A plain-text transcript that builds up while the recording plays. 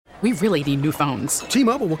We really need new phones.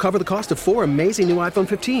 T-Mobile will cover the cost of 4 amazing new iPhone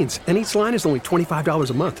 15s, and each line is only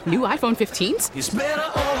 $25 a month. New iPhone 15s? It's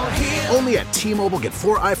better over here. Only at T-Mobile, get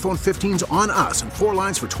 4 iPhone 15s on us and 4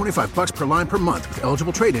 lines for $25 per line per month with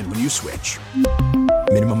eligible trade-in when you switch.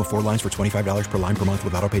 Minimum of 4 lines for $25 per line per month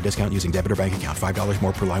with autopay discount using debit or bank account. $5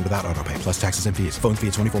 more per line without autopay, plus taxes and fees. Phone fee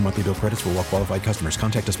at 24 monthly bill credits for well-qualified customers.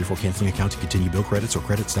 Contact us before canceling account to continue bill credits or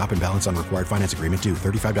credit stop and balance on required finance agreement due.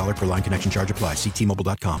 $35 per line connection charge applies. See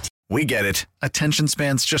T-Mobile.com. We get it. Attention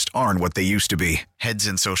spans just aren't what they used to be. Heads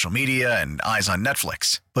in social media and eyes on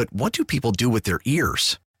Netflix. But what do people do with their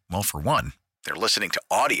ears? Well, for one, they're listening to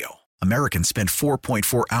audio. Americans spend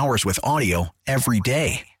 4.4 hours with audio every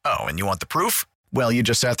day. Oh, and you want the proof? Well, you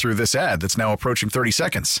just sat through this ad that's now approaching 30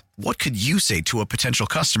 seconds. What could you say to a potential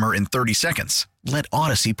customer in 30 seconds? Let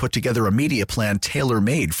Odyssey put together a media plan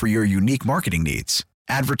tailor-made for your unique marketing needs.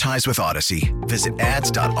 Advertise with Odyssey. Visit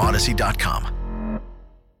ads.odyssey.com.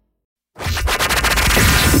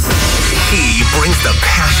 He brings the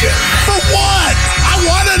passion. For what? I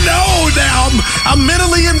want to know now. I'm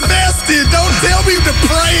mentally invested. Don't tell me to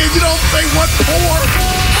pray and you don't say what for.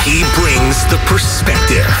 He brings the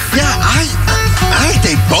perspective. Yeah, I think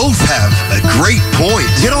they both have a great point.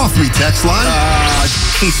 Get off me, text line.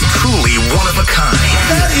 He's truly one of a kind.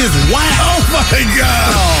 That is wow. Oh, my God.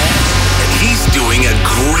 And he's doing a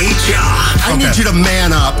great job. I need you to man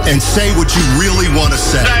up and say what you really want to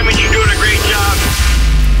say. Simon, you're doing a great job.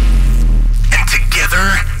 And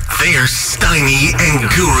together, they're Steiny and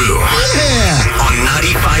Guru. Yeah. On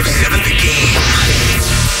 95.7 The Game.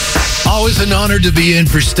 Always an honor to be in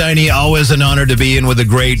for Steiny. Always an honor to be in with the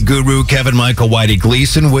great Guru, Kevin Michael Whitey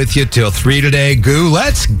Gleason, with you till 3 today. Goo,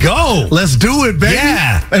 let's go. Let's do it, baby.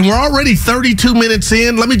 Yeah. And we're already 32 minutes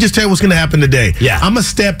in. Let me just tell you what's going to happen today. Yeah. I'm going to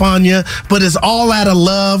step on you, but it's all out of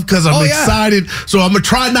love because I'm excited. So I'm going to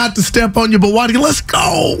try not to step on you, but Whitey, let's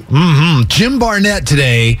go. Mm-hmm. Jim Barnett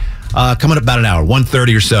today. Coming up about an hour,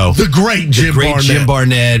 1:30 or so. The great Jim Barnett. Jim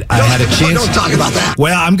Barnett. I had a chance. Don't talk about that.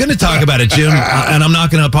 Well, I'm going to talk about it, Jim, and I'm not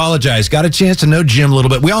going to apologize. Got a chance to know Jim a little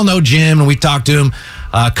bit. We all know Jim, and we talked to him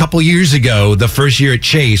a couple years ago, the first year at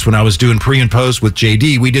Chase, when I was doing pre and post with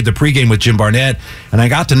JD. We did the pregame with Jim Barnett, and I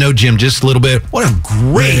got to know Jim just a little bit. What a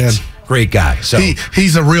great guy. So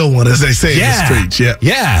he's a real one, as they say in the streets. Yeah.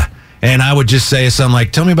 Yeah. And I would just say something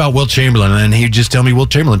like, tell me about Wilt Chamberlain. And he'd just tell me Wilt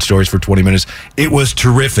Chamberlain stories for 20 minutes. It was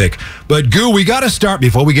terrific. But, Goo, we got to start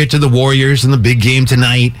before we get to the Warriors and the big game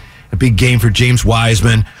tonight, a big game for James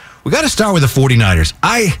Wiseman. We got to start with the 49ers.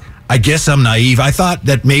 I guess I'm naive. I thought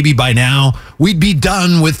that maybe by now we'd be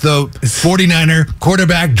done with the 49er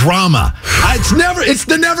quarterback drama. It's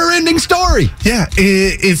the never-ending story. Yeah,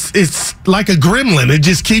 it's like a gremlin. It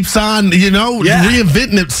just keeps on,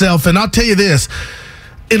 reinventing itself. And I'll tell you this.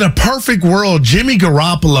 In a perfect world, Jimmy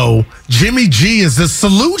Garoppolo, Jimmy G is the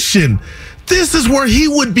solution. This is where he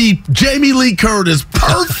would be Jamie Lee Curtis,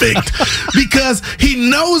 perfect, because he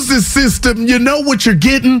knows the system. You know what you're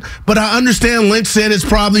getting, but I understand Lynch said it's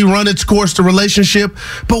probably run its course, the relationship.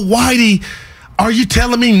 But Whitey, are you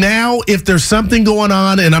telling me now if there's something going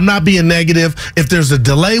on, and I'm not being negative, if there's a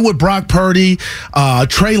delay with Brock Purdy,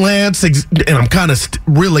 Trey Lance, and I'm kind of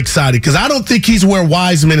real excited because I don't think he's where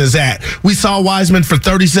Wiseman is at. We saw Wiseman for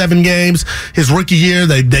 37 games his rookie year.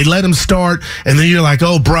 They let him start, and then you're like,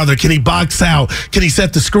 oh, brother, can he box out? Can he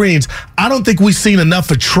set the screens? I don't think we've seen enough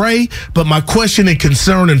of Trey, but my question and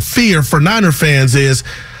concern and fear for Niner fans is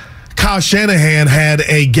Kyle Shanahan had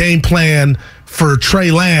a game plan for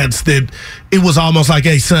Trey Lance that it was almost like,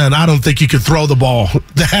 hey, son, I don't think you could throw the ball.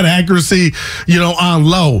 That accuracy, on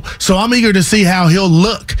low. So I'm eager to see how he'll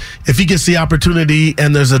look if he gets the opportunity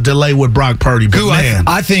and there's a delay with Brock Purdy. But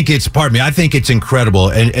I think it's incredible.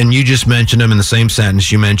 And you just mentioned him in the same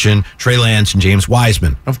sentence. You mentioned Trey Lance and James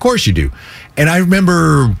Wiseman. Of course you do. And I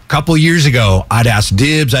remember a couple of years ago, I'd ask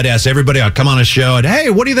Dibs, I'd ask everybody, I'd come on a show, and hey,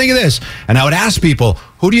 what do you think of this? And I would ask people,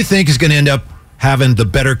 who do you think is going to end up having the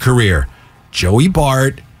better career? Joey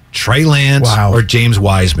Bart, Trey Lance, or James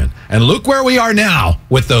Wiseman. And look where we are now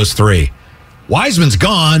with those three. Wiseman's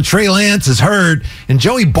gone, Trey Lance is hurt, and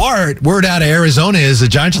Joey Bart, word out of Arizona is the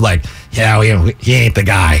Giants are like, yeah, he ain't the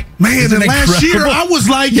guy. Man, and last year I was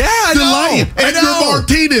like, I know. Edgar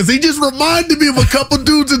Martinez. He just reminded me of a couple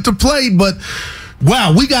dudes at the plate, but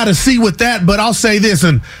wow, we got to see with that. But I'll say this,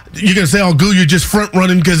 and you're going to say, oh, Goo, you're just front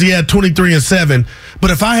running because he had 23-7.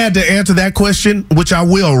 But if I had to answer that question, which I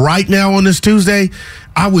will right now on this Tuesday,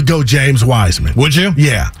 I would go James Wiseman. Would you?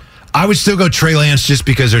 Yeah. I would still go Trey Lance just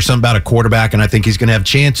because there's something about a quarterback, and I think he's going to have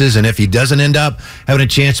chances. And if he doesn't end up having a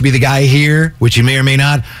chance to be the guy here, which he may or may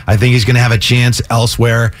not, I think he's going to have a chance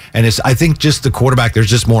elsewhere. And I think just the quarterback, there's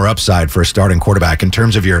just more upside for a starting quarterback in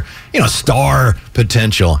terms of your, star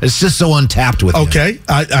potential. It's just so untapped with him. Okay,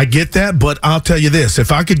 I get that, but I'll tell you this.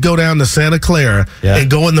 If I could go down to Santa Clara and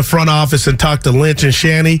go in the front office and talk to Lynch and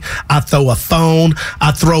Shanny, I'd throw a phone,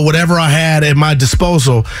 I'd throw whatever I had at my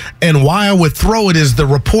disposal. And why I would throw it is the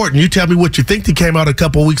report. And you tell me what you think that came out a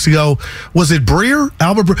couple weeks ago. Was it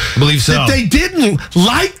Albert Breer? I believe so. That they didn't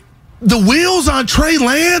like the wheels on Trey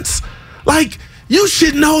Lance? Like, you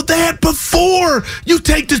should know that before you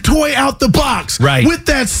take the toy out the box. Right. With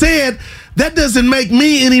that said, that doesn't make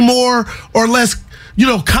me any more or less,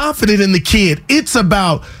 confident in the kid. It's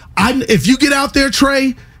about, if you get out there,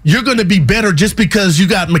 Trey, you're going to be better just because you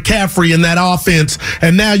got McCaffrey in that offense,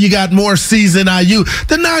 and now you got more seasoned IU.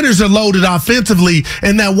 The Niners are loaded offensively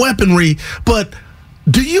and that weaponry, but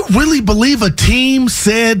do you really believe a team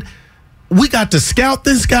said, we got to scout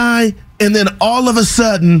this guy, and then all of a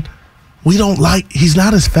sudden, he's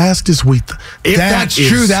not as fast as we thought? If that's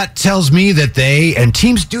true, that tells me that and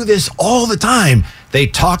teams do this all the time. They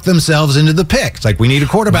talk themselves into the pick. It's like, we need a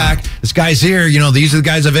quarterback. This guy's here. These are the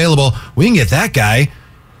guys available. We can get that guy.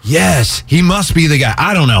 Yes, he must be the guy.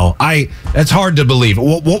 I don't know. That's hard to believe.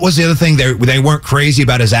 What was the other thing? They weren't crazy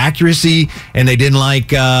about his accuracy, and they didn't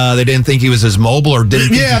think he was as mobile or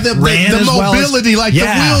didn't. Yeah, the mobility, the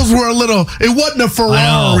wheels were a little. It wasn't a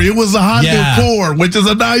Ferrari. It was a Honda Accord, which is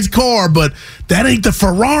a nice car, but that ain't the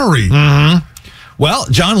Ferrari. Mm-hmm. Well,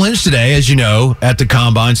 John Lynch today, as you know, at the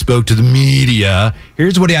Combine spoke to the media.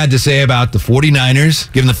 Here's what he had to say about the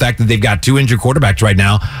 49ers, given the fact that they've got 2 injured quarterbacks right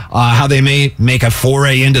now, how they may make a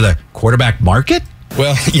foray into the quarterback market.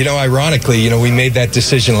 Well, ironically, we made that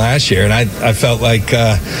decision last year, and I felt like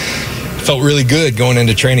felt really good going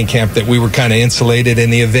into training camp that we were kind of insulated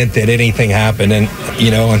in the event that anything happened. And,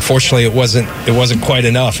 unfortunately it wasn't quite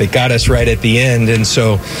enough. It got us right at the end. And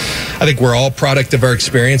so I think we're all product of our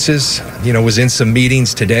experiences. Was in some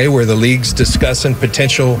meetings today where the league's discussing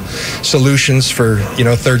potential solutions for,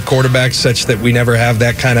 third quarterbacks such that we never have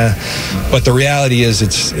that kind of, but the reality is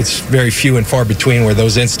it's very few and far between where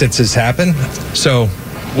those instances happen. So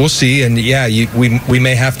we'll see, and we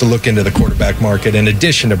may have to look into the quarterback market in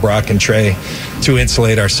addition to Brock and Trey to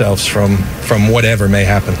insulate ourselves from whatever may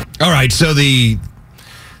happen. All right, so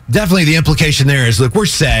definitely the implication there is, look, we're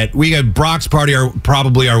set. We got Brock's probably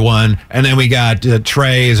our 1, and then we got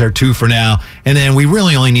Trey as our 2 for now, and then we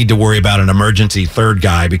really only need to worry about an emergency third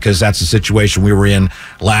guy because that's the situation we were in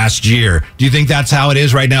last year. Do you think that's how it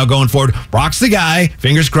is right now going forward? Brock's the guy.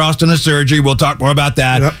 Fingers crossed on the surgery. We'll talk more about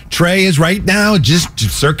that. Yep. Trey is right now, just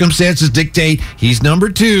circumstances dictate. He's number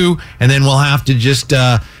 2, and then we'll have to just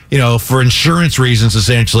for insurance reasons,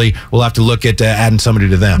 essentially, we'll have to look at adding somebody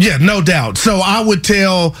to them. Yeah, no doubt. So I would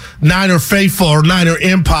tell Niner Faithful or Niner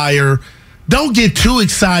Empire, don't get too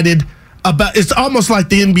excited about. It's almost like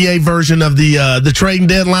the NBA version of the trading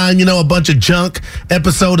deadline. A bunch of junk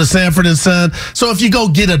episode of Sanford and Son. So if you go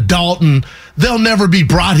get a Dalton, they'll never be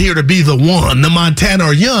brought here to be the one. The Montana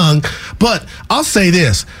or Young. But I'll say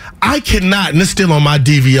this: I cannot, and it's still on my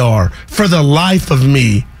DVR, for the life of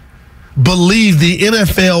me, believe the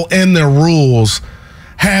NFL and their rules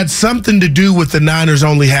had something to do with the Niners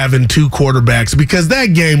only having 2 quarterbacks, because that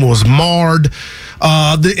game was marred,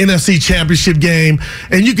 the NFC Championship game.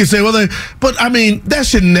 And you can say, that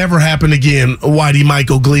should never happen again, Whitey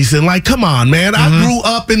Michael Gleason. Like, come on, man. Mm-hmm. I grew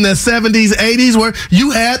up in the 70s, 80s where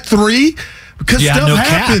you had 3. Because you had no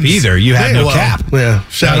cap either. You had no cap. Yeah.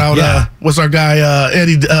 Shout out, what's our guy,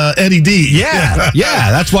 Eddie D. Yeah.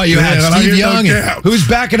 That's why you had Steve Young. Who's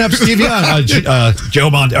backing up Steve Young?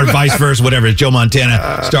 Joe Montana, or vice versa, whatever. Joe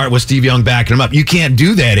Montana start with Steve Young backing him up. You can't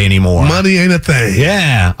do that anymore. Money ain't a thing.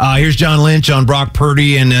 Yeah. Here's John Lynch on Brock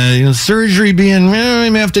Purdy and surgery being,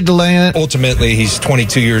 we may have to delay it. Ultimately, he's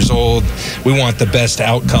 22 years old. We want the best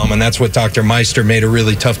outcome, and that's what Dr. Meister made a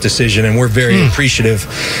really tough decision, and we're very appreciative.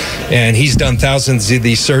 And he's done thousands of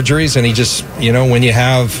these surgeries, and he just, when you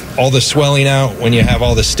have all the swelling out, when you have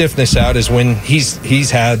all the stiffness out, is when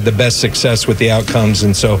he's had the best success with the outcomes.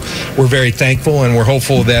 And so we're very thankful, and we're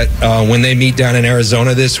hopeful that when they meet down in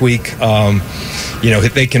Arizona this week,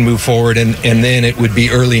 if they can move forward, and then it would be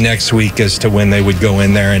early next week as to when they would go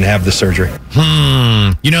in there and have the surgery.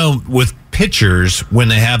 With pitchers, when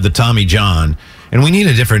they have the Tommy John, and we need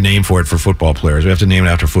a different name for it for football players. We have to name it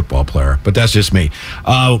after a football player, but that's just me.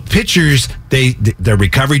 Pitchers, their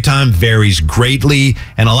recovery time varies greatly,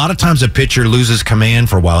 and a lot of times a pitcher loses command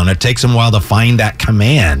for a while, and it takes them a while to find that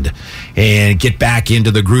command and get back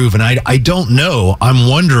into the groove. And I don't know. I'm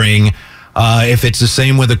wondering If it's the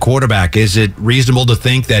same with a quarterback, is it reasonable to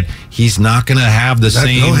think that he's not going to have the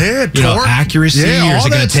same accuracy, or is it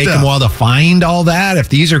going to take him a while to find all that? If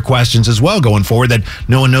these are questions as well going forward that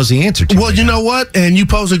no one knows the answer to. Well, you know what? And you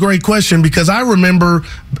pose a great question, because I remember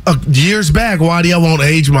years back, Whitey, I won't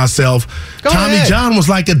age myself. Tommy John was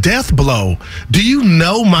like a death blow. Do you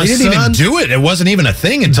know my son? He didn't even do it. It wasn't even a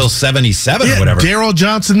thing until 77 or whatever. Daryl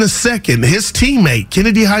Johnson II, his teammate,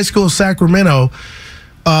 Kennedy High School, Sacramento,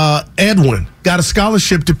 Edwin, got a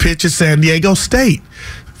scholarship to pitch at San Diego State.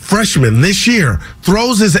 Freshman this year,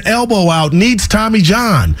 throws his elbow out, needs Tommy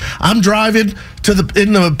John. I'm driving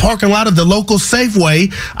in the parking lot of the local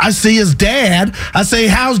Safeway. I see his dad. I say,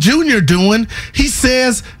 "How's Junior doing?" He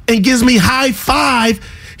says, and gives me high five.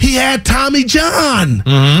 He had Tommy John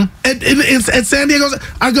at San Diego.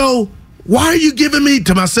 I go, "Why are you giving me,"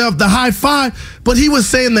 to myself, the high five? But he was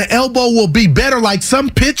saying the elbow will be better. Like some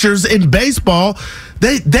pitchers in baseball,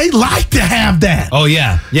 they like to have that. Oh,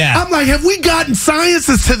 yeah. I'm like, have we gotten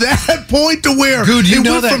sciences to that point to where it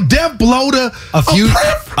went from death blow to a few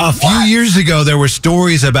years ago? There were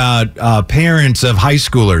stories about parents of high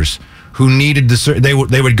schoolers who needed they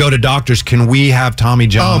would go to doctors. Can we have Tommy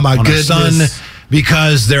John on our son?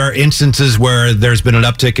 Because there are instances where there's been an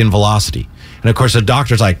uptick in velocity. And of course, the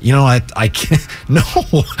doctor's like, I can't. No,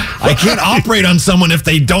 I can't operate on someone if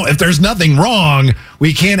there's nothing wrong.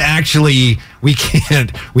 We can't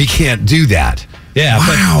do that. Yeah,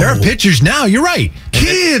 but there are pitchers now. You're right.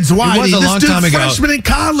 Kids, why? It was a long time ago. Freshman in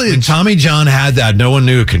college. When Tommy John had that, no one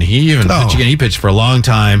knew. Can he even pitch again? He pitched for a long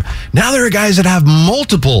time. Now there are guys that have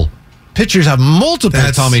multiple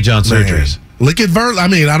Tommy John surgeries. Look at I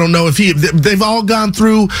mean, I don't know if they've all gone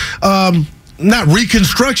through not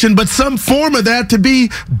reconstruction, but some form of that to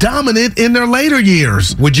be dominant in their later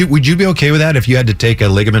years. Would you be okay with that if you had to take a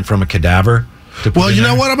ligament from a cadaver? Well, you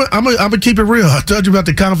know what? I'm gonna keep it real. I told you about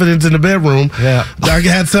the confidence in the bedroom. Yeah, I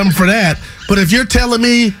had something for that. But if you're telling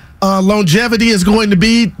me longevity is going to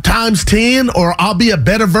be times 10, or I'll be a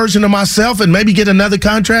better version of myself and maybe get another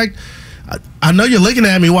contract, I know you're looking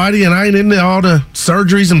at me, Whitey, and I ain't into all the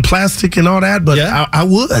surgeries and plastic and all that, but I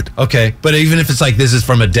would. Okay, but even if it's like this is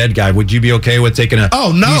from a dead guy, would you be okay with taking a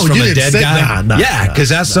piece from a dead guy? Nah, yeah, because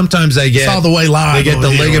that's sometimes they get all the way live. They get the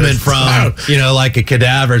ligament from like a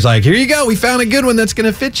cadaver. It's like, here you go, we found a good one that's going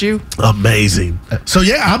to fit you. Amazing. So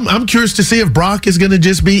yeah, I'm curious to see if Brock is going to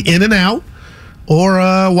just be in and out, or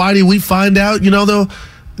Whitey, we find out.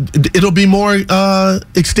 It'll be more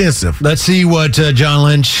extensive. Let's see what John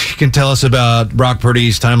Lynch can tell us about Brock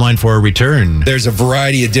Purdy's timeline for a return. There's a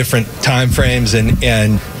variety of different time frames, and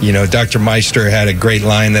Dr. Meister had a great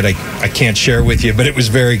line that I can't share with you, but it was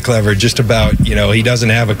very clever, just about, he doesn't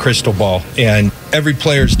have a crystal ball, and every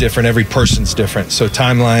player's different, every person's different, so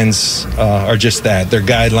timelines are just that. They're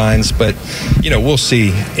guidelines, but, we'll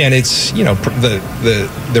see. And it's,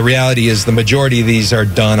 the reality is the majority of these are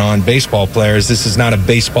done on baseball players. This is not a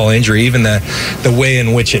baseball injury, even the way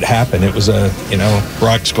in which it happened. It was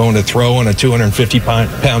Brock's going to throw on a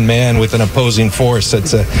 250-pound man with an opposing force.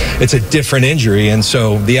 It's a different injury, and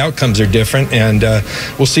so the outcomes are different, and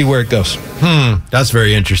we'll see where it goes. That's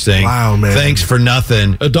very interesting. Wow, man. Thanks for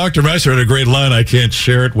nothing. Dr. Meister had a great line. I can't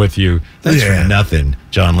share it with you. Thanks for nothing,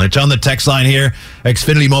 John Lynch. On the text line here,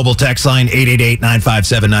 Xfinity Mobile text line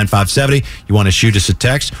 888-957-9570. You want to shoot us a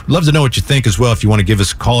text? We'd love to know what you think as well. If you want to give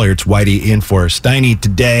us a call here, it's Whitey in for Steiny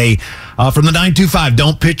today. From the 925,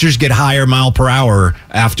 don't pitchers get higher mile per hour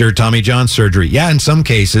after Tommy John surgery? Yeah, in some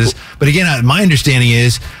cases. But again, my understanding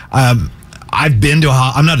is I've been to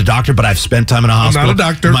I'm not a doctor, but I've spent time in a hospital. I'm not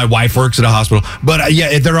a doctor. My wife works at a hospital. But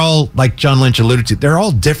they're all, like John Lynch alluded to, they're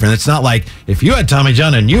all different. It's not like if you had Tommy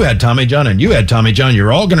John and you had Tommy John and you had Tommy John,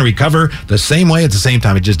 you're all going to recover the same way at the same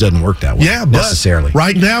time. It just doesn't work that way. Yeah, necessarily. But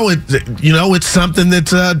right now, it's something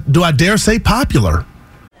that's, do I dare say, popular.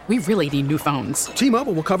 We really need new phones.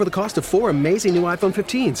 T-Mobile will cover the cost of 4 amazing new iPhone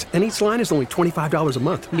 15s, and each line is only $25 a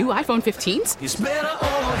month. New iPhone 15s? It's better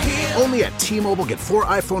over here. Only at T-Mobile, get 4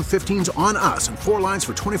 iPhone 15s on us and 4 lines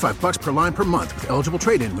for $25 per line per month with eligible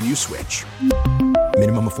trade-in when you switch.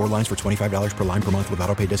 Minimum of 4 lines for $25 per line per month with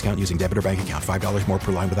auto-pay discount using debit or bank account. $5 more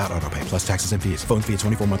per line without auto-pay, plus taxes and fees. Phone fee at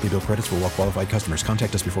 24 monthly bill credits for well-qualified customers.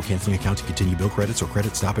 Contact us before canceling account to continue bill credits or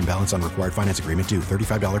credit stop and balance on required finance agreement due.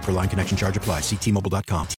 $35 per line connection charge applies. See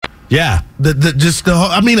T-Mobile.com. Yeah.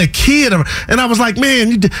 A kid. And I was like,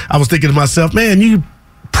 man, I was thinking to myself, man, you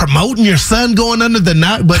promoting your son going under the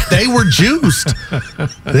knife, but they were juiced.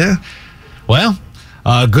 Yeah. Well,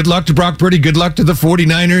 good luck to Brock Purdy. Good luck to the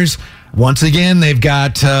 49ers. Once again, they've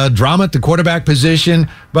got drama at the quarterback position,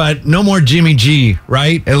 but no more Jimmy G,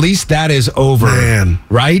 right? At least that is over. Man.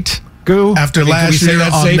 Right? Goo? After Can we last say year,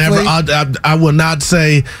 that I'll safely? never. I will not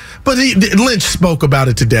say. But Lynch spoke about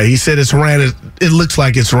it today. He said it looks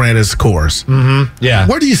like it's ran its course. Mm-hmm. Yeah.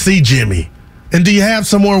 Where do you see Jimmy? And do you have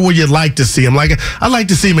somewhere where you'd like to see him? Like I'd like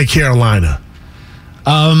to see him in Carolina.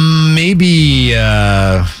 Maybe.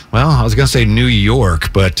 I was gonna say New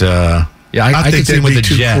York, but I think could see him with the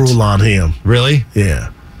too Jets. cruel on him. Really?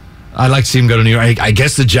 Yeah. I'd like to see him go to New York. I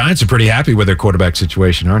guess the Giants are pretty happy with their quarterback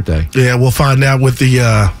situation, aren't they? Yeah, we'll find out with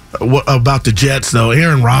the about the Jets, though.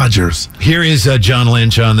 Aaron Rodgers. Here is John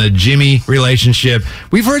Lynch on the Jimmy relationship.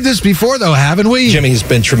 We've heard this before, though, haven't we? Jimmy's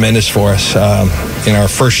been tremendous for us. In our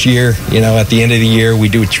first year, at the end of the year, we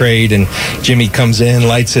do a trade, and Jimmy comes in,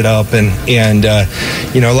 lights it up, and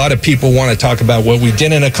a lot of people want to talk about what we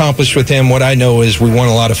didn't accomplish with him. What I know is we won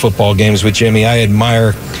a lot of football games with Jimmy.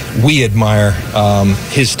 We admire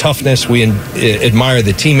his toughness. We admire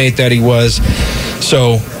the teammate that he was.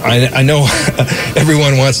 So I know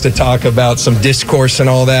everyone wants to talk about some discourse and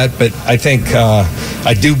all that, but I think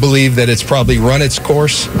I do believe that it's probably run its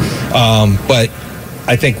course. But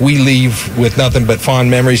I think we leave with nothing but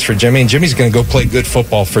fond memories for Jimmy, and Jimmy's going to go play good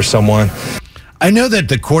football for someone. I know that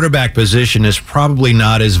the quarterback position is probably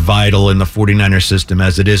not as vital in the 49er system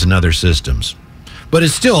as it is in other systems, but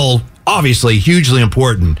it's still obviously hugely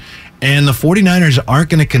important. And the 49ers aren't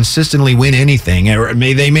going to consistently win anything.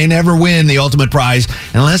 They may never win the ultimate prize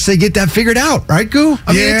unless they get that figured out, right, Goo?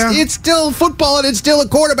 I mean, it's still football, and it's still a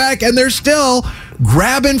quarterback, and they're still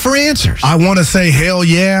grabbing for answers. I want to say hell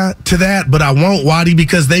yeah to that, but I won't, Waddy,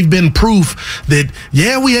 because they've been proof that,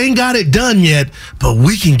 we ain't got it done yet, but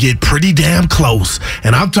we can get pretty damn close.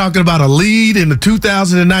 And I'm talking about a lead in the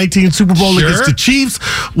 2019 Super Bowl against the Chiefs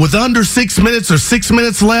with under 6 minutes or 6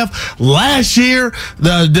 minutes left. Last year,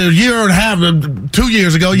 the year and a half, 2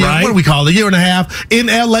 years ago, what do we call it? A year and a half, in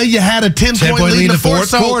L.A., you had a 10-point lead in the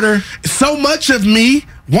fourth quarter. So much of me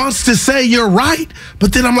wants to say you're right,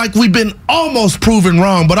 but then I'm like, we've been almost proven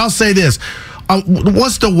wrong. But I'll say this.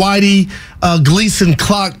 What's the Whitey Gleason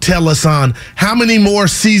clock tell us on how many more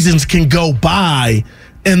seasons can go by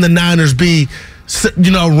and the Niners be,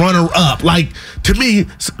 runner-up? Like, to me,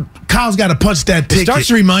 Kyle's got to punch that ticket. It starts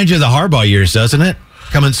to remind you of the Harbaugh years, doesn't it?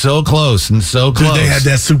 Coming so close and so close. Dude, they had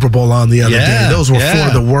that Super Bowl on the other day. Those were four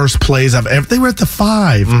of the worst plays I've ever. They were at the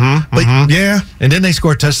 5. And then they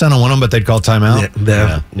scored a touchdown on one of them, but they'd call timeout.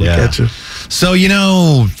 Get you. So,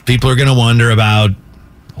 people are going to wonder about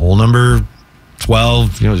hole number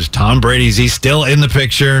 12. Just Tom Brady. Is he still in the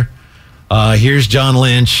picture? Here's John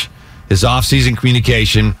Lynch, his offseason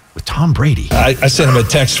communication with Tom Brady. I sent him a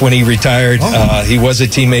text when he retired. He was a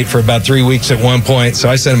teammate for about 3 weeks at one point, so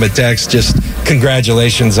I sent him a text, just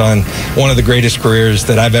congratulations on one of the greatest careers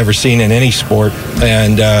that I've ever seen in any sport.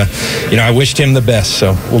 And, I wished him the best,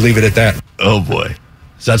 so we'll leave it at that. Oh, boy.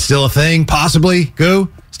 Is that still a thing, possibly, Goo?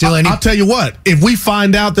 Still any? I'll tell you what, if we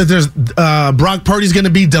find out that there's Brock Purdy's going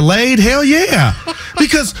to be delayed, hell yeah.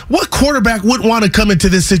 Because what quarterback wouldn't want to come into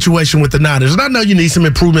this situation with the Niners? And I know you need some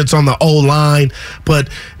improvements on the O-line, but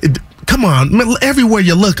come on, everywhere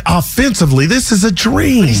you look offensively, this is a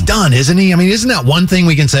dream. But he's done, isn't he? I mean, isn't that one thing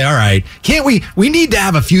we can say, all right, can't we? We need to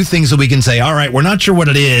have a few things that we can say, all right, we're not sure what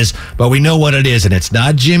it is, but we know what it is, and it's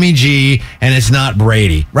not Jimmy G, and it's not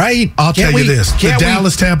Brady, right? I'll tell you this. The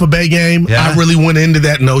Dallas-Tampa Bay game, I really went into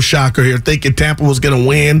that, no shocker here, thinking Tampa was going to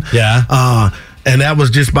win. Yeah. And that was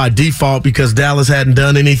just by default because Dallas hadn't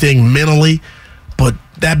done anything mentally. But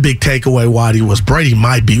that big takeaway, Waddy, was Brady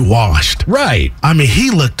might be washed. Right. I mean, he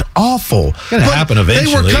looked awful. It's going to happen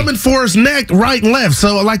eventually. They were coming for his neck right and left,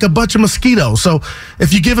 so like a bunch of mosquitoes. So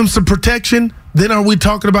if you give him some protection, then are we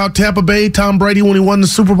talking about Tampa Bay, Tom Brady when he won the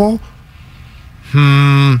Super Bowl?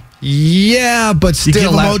 Yeah, but still. You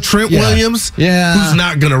give him old Trent Williams, who's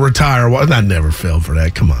not going to retire. Well, I never fell for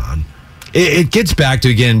that. Come on. It gets back to,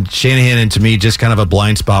 again, Shanahan and to me, just kind of a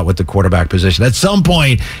blind spot with the quarterback position. At some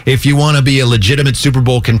point, if you want to be a legitimate Super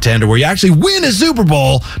Bowl contender where you actually win a Super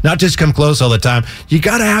Bowl, not just come close all the time, you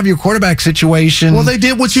got to have your quarterback situation. Well, they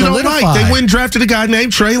did what you don't like. They went and drafted a guy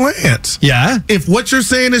named Trey Lance. Yeah. If what you're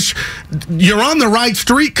saying is you're on the right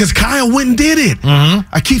street because Kyle went and did it.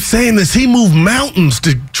 I keep saying this. He moved mountains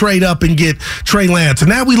to trade up and get Trey Lance. And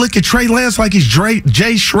now we look at Trey Lance like he's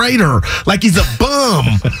Jay Schrader, like he's a bum.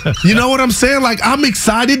 You know what I'm saying? Like, I'm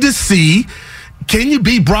excited to see, can you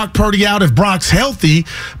beat Brock Purdy out if Brock's healthy?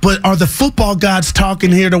 But are the football gods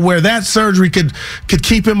talking here to where that surgery could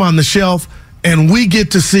keep him on the shelf and we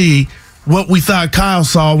get to see what we thought Kyle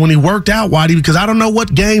saw when he worked out, Whitey, because I don't know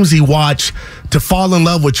what games he watched to fall in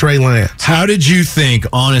love with Trey Lance. How did you think,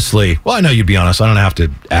 honestly? Well, I know you'd be honest. I don't have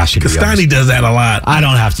to ask you to be honest. Steiny does that a lot. I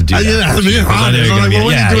don't have to do that.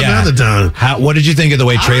 What did you think of the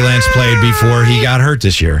way Trey Lance played before he got hurt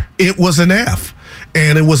this year? It was an F,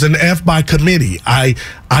 and it was an F by committee. I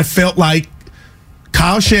felt like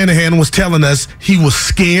Kyle Shanahan was telling us he was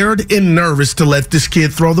scared and nervous to let this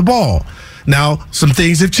kid throw the ball. Now, some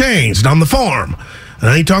things have changed on the farm. And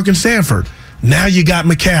I ain't talking Stanford. Now you got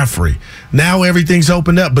McCaffrey. Now everything's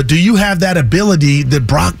opened up. But do you have that ability that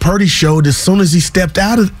Brock Purdy showed as soon as he stepped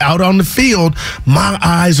out on the field? My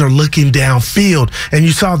eyes are looking downfield. And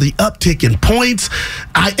you saw the uptick in points.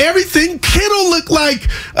 Everything Kittle looked like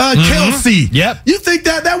Kelsey. Yep. You think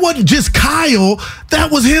that wasn't just Kyle. That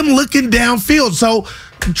was him looking downfield. So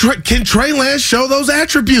can Trey Lance show those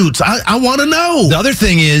attributes? I want to know. The other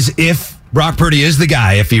thing is, if Brock Purdy is the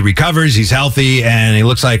guy, if he recovers, he's healthy, and he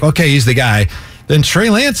looks like, okay, he's the guy, then Trey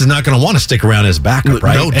Lance is not going to want to stick around as backup,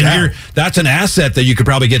 right? No doubt. And that's an asset that you could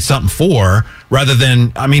probably get something for, rather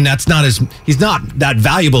than, he's not that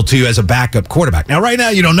valuable to you as a backup quarterback. Now, right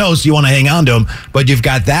now, you don't know, so you want to hang on to him, but you've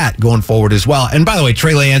got that going forward as well. And by the way,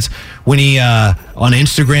 Trey Lance, when he, on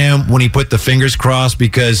Instagram, when he put the fingers crossed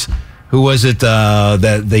because... Who was it?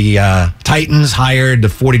 The Titans hired the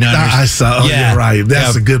 49ers. I saw. Yeah, right.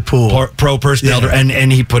 That's a good pull. Pro personnel,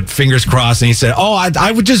 and he put fingers crossed, and he said, "Oh,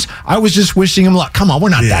 I was just wishing him luck." Come on, we're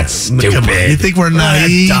not that stupid. You think we're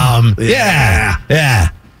naive? Dumb? Yeah.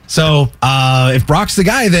 So if Brock's the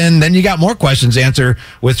guy, then you got more questions to answer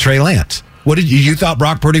with Trey Lance. What did you thought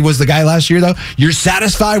Brock Purdy was the guy last year, though? You're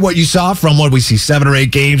satisfied what you saw from what we see 7 or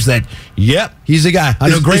 8 games that, yep, he's the guy. I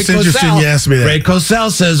know Greg Cosell. Interesting you asked me that. Greg Cosell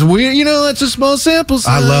says, that's a small sample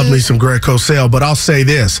size. I love me some Greg Cosell, but I'll say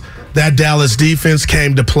this. That Dallas defense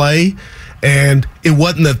came to play, and it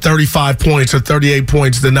wasn't the 35 points or 38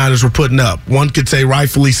 points the Niners were putting up. One could say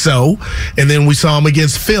rightfully so. And then we saw him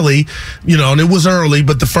against Philly, and it was early,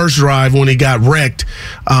 but the first drive when he got wrecked,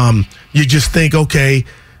 you just think, okay,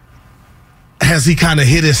 has he kind of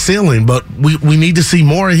hit his ceiling? But we need to see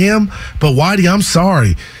more of him. But Whitey, I'm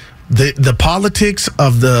sorry. The politics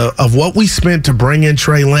of what we spent to bring in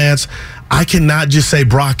Trey Lance, I cannot just say,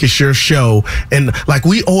 Brock, it's your show. And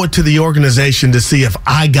we owe it to the organization to see if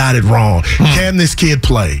I got it wrong. Can this kid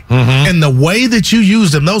play? And the way that you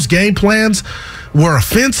used him, those game plans were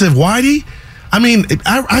offensive, Whitey.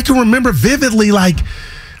 I can remember vividly,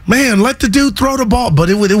 man, let the dude throw the ball. But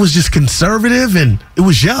it was just conservative, and it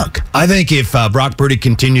was yuck. I think if Brock Purdy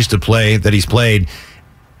continues to play that he's played,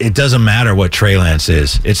 it doesn't matter what Trey Lance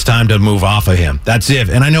is. It's time to move off of him. That's it.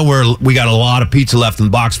 And I know we got a lot of pizza left in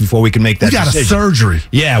the box before we can make that decision. We got a surgery.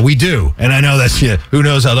 Yeah, we do. And I know that's, who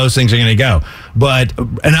knows how those things are going to go.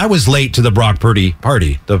 And I was late to the Brock Purdy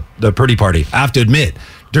party, the Purdy party. I have to admit,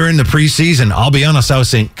 during the preseason, I'll be honest, I was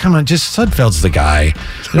saying, come on, just Sudfeld's the guy.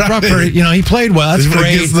 Brock Purdy, he played well. That's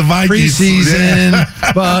great. The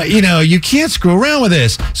Preseason. But, you can't screw around with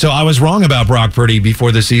this. So I was wrong about Brock Purdy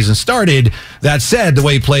before the season started. That said, the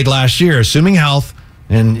way he played last year, assuming health,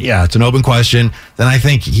 and it's an open question, then I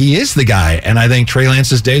think he is the guy. And I think Trey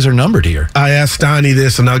Lance's days are numbered here. I asked Steiny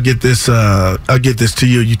this, and I'll get this to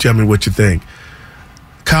you. You tell me what you think.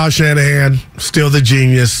 Kyle Shanahan, still the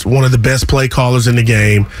genius, one of the best play callers in the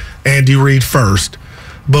game. Andy Reid first.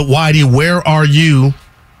 But Whitey, where are you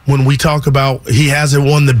when we talk about he hasn't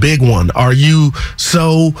won the big one? Are you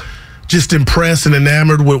so just impressed and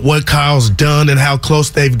enamored with what Kyle's done and how close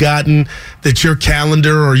they've gotten that your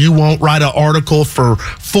calendar or you won't write an article for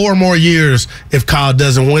 4 more years if Kyle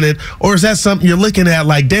doesn't win it? Or is that something you're looking at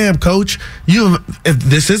like, damn, coach, if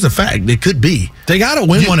this is a fact, it could be. They got to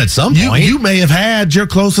win one at some point. You may have had your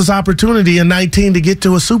closest opportunity in 19 to get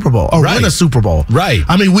to a Super Bowl or win a Super Bowl. Right.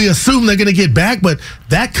 We assume they're going to get back, but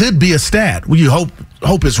that could be a stat. You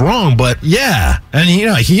hope it's wrong, but yeah. And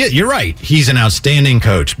you're right. He's an outstanding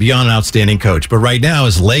coach, beyond an outstanding coach. But right now,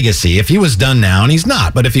 his legacy, if he was done now, and he's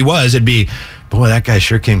not, but if he was, it'd be, boy, that guy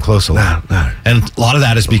sure came close a lot. No. And a lot of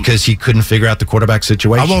that is because he couldn't figure out the quarterback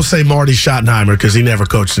situation. I won't say Marty Schottenheimer because he never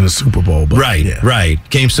coached in the Super Bowl. But right.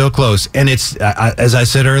 Came so close. And it's, as I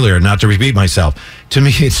said earlier, not to repeat myself, to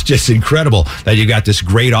me, it's just incredible that you got this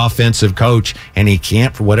great offensive coach and he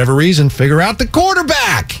can't, for whatever reason, figure out the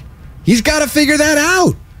quarterback. He's got to figure that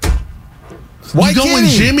out. Why going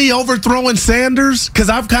Jimmy overthrowing Sanders? Because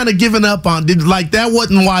I've kind of given up on that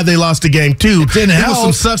wasn't why they lost the game too. It didn't help.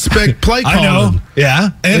 Was some suspect play calling. I know. Yeah.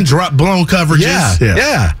 And blown coverages.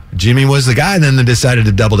 Yeah. Jimmy was the guy, and then they decided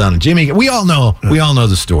to double down on Jimmy. We all know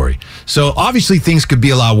the story. So obviously things could be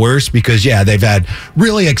a lot worse because, they've had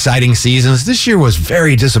really exciting seasons. This year was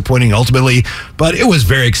very disappointing ultimately, but it was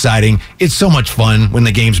very exciting. It's so much fun when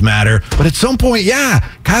the games matter. But at some point,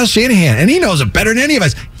 Kyle Shanahan, and he knows it better than any of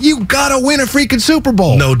us, you got to win a freaking Super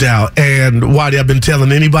Bowl. No doubt. And Whitey, I've been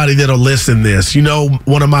telling anybody that'll listen this,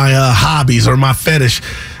 one of my hobbies or my fetish,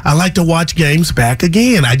 I like to watch games back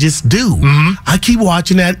again. I just do. Mm-hmm. I keep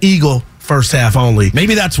watching that Eagle first half only.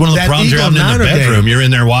 Maybe that's one of the problems you're having in the bedroom. Game. You're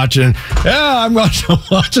in there watching, I'm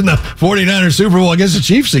watching the 49ers Super Bowl against the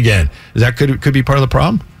Chiefs again. Is that could be part of the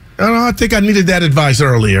problem? I think I needed that advice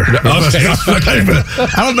earlier. Okay.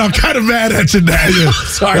 I don't know. I'm kind of mad at you now.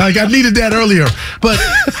 Sorry. I needed that earlier. But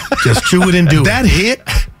just chew it and do it. That hit,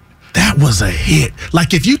 that was a hit.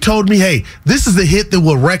 If you told me, hey, this is the hit that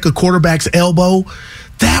will wreck a quarterback's elbow,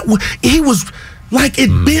 he was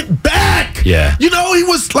it bent back. Yeah. He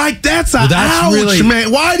was like, that's ouch,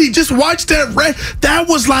 man. Why did he just watch that? That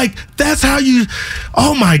was that's how you,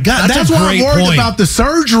 oh my God. That's why I'm worried about the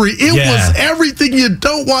surgery. It was everything you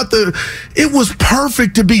don't want it was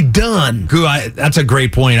perfect to be done. That's a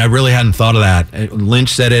great point. I really hadn't thought of that. Lynch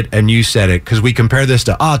said it and you said it because we compare this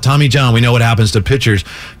to, Tommy John. We know what happens to pitchers.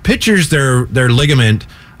 Pitchers, their ligament,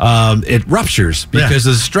 it ruptures because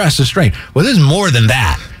of the stress and strain. Well, this is more than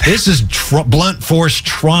that. This is blunt force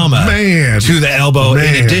trauma to the elbow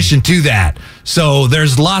in addition to that. So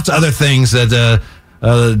there's lots of other things that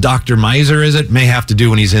Dr. Miser, may have to do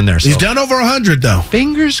when he's in there. So. He's done over 100, though.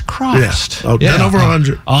 Fingers crossed. Done over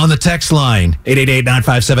 100. On the text line,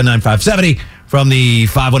 888-957-9570 from the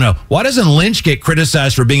 510. Why doesn't Lynch get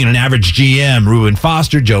criticized for being an average GM? Reuben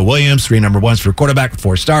Foster, Joe Williams, 3 number ones for quarterback with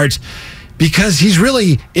 4 starts. Because he's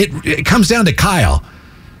really, it comes down to Kyle.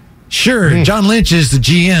 Sure, John Lynch is the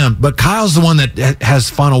GM, but Kyle's the one that has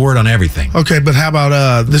final word on everything. Okay, but how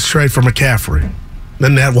about this trade for McCaffrey?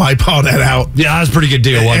 Then that wipe all that out. Yeah, that was a pretty good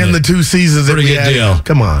deal, wasn't it? And the 2 seasons pretty good deal.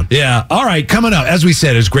 Come on. Yeah. All right, coming up. As we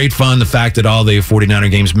said, it was great fun. The fact that all the 49er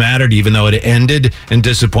games mattered, even though it ended in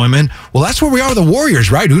disappointment. Well, that's where we are with the Warriors,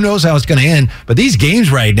 right? Who knows how it's going to end? But these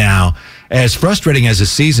games right now, as frustrating as the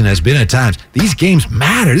season has been at times, these games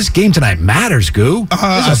matter. This game tonight matters, Goo.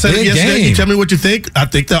 I said it yesterday. You tell me what you think. I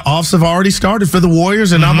think the offs have already started for the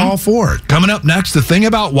Warriors, and I'm all for it. Coming up next, the thing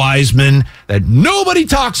about Wiseman that nobody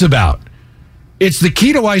talks about. It's the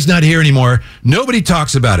key to why he's not here anymore. Nobody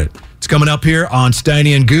talks about it. It's coming up here on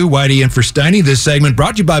Steiny and Goo. Whitey in for Steiny. This segment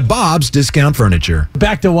brought to you by Bob's Discount Furniture.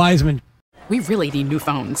 Back to Wiseman. We really need new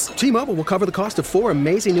phones. T-Mobile will cover the cost of 4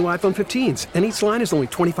 amazing new iPhone 15s, and each line is only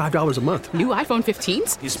 $25 a month. New iPhone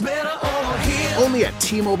 15s? It's better over here. Only at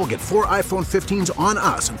T-Mobile, get 4 iPhone 15s on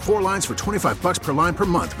us and 4 lines for $25 per line per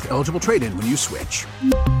month with eligible trade-in when you switch.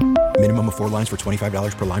 Minimum of 4 lines for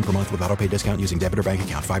 $25 per line per month with auto-pay discount using debit or bank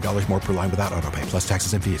account. $5 more per line without auto-pay, plus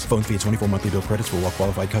taxes and fees. Phone fee at 24 monthly bill credits for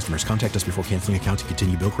well-qualified customers. Contact us before canceling account to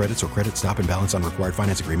continue bill credits or credit stop and balance on required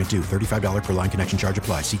finance agreement due. $35 per line connection charge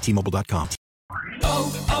applies. See T-Mobile.com.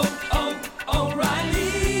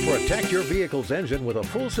 O'Reilly. Protect your vehicle's engine with a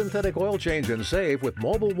full synthetic oil change and save with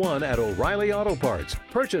Mobil 1 at O'Reilly Auto Parts.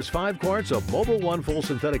 Purchase 5 quarts of Mobil 1 full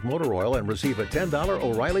synthetic motor oil and receive a $10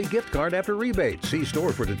 O'Reilly gift card after rebate. See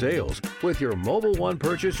store for details. With your Mobil 1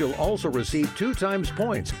 purchase, you'll also receive 2 times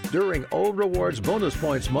points during O Rewards Bonus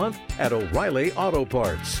Points Month at O'Reilly Auto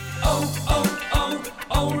Parts.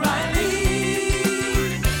 O'Reilly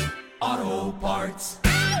Auto Parts.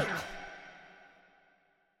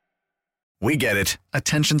 We get it.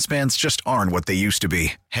 Attention spans just aren't what they used to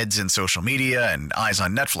be. Heads in social media and eyes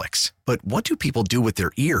on Netflix. But what do people do with their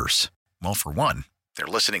ears? Well, for one, they're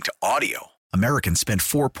listening to audio. Americans spend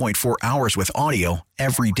 4.4 hours with audio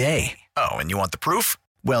every day. Oh, and you want the proof?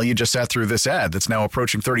 Well, you just sat through this ad that's now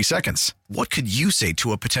approaching 30 seconds. What could you say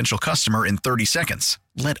to a potential customer in 30 seconds?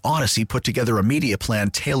 Let Odyssey put together a media plan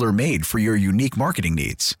tailor-made for your unique marketing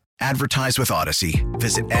needs. Advertise with Odyssey.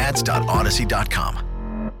 Visit ads.odyssey.com.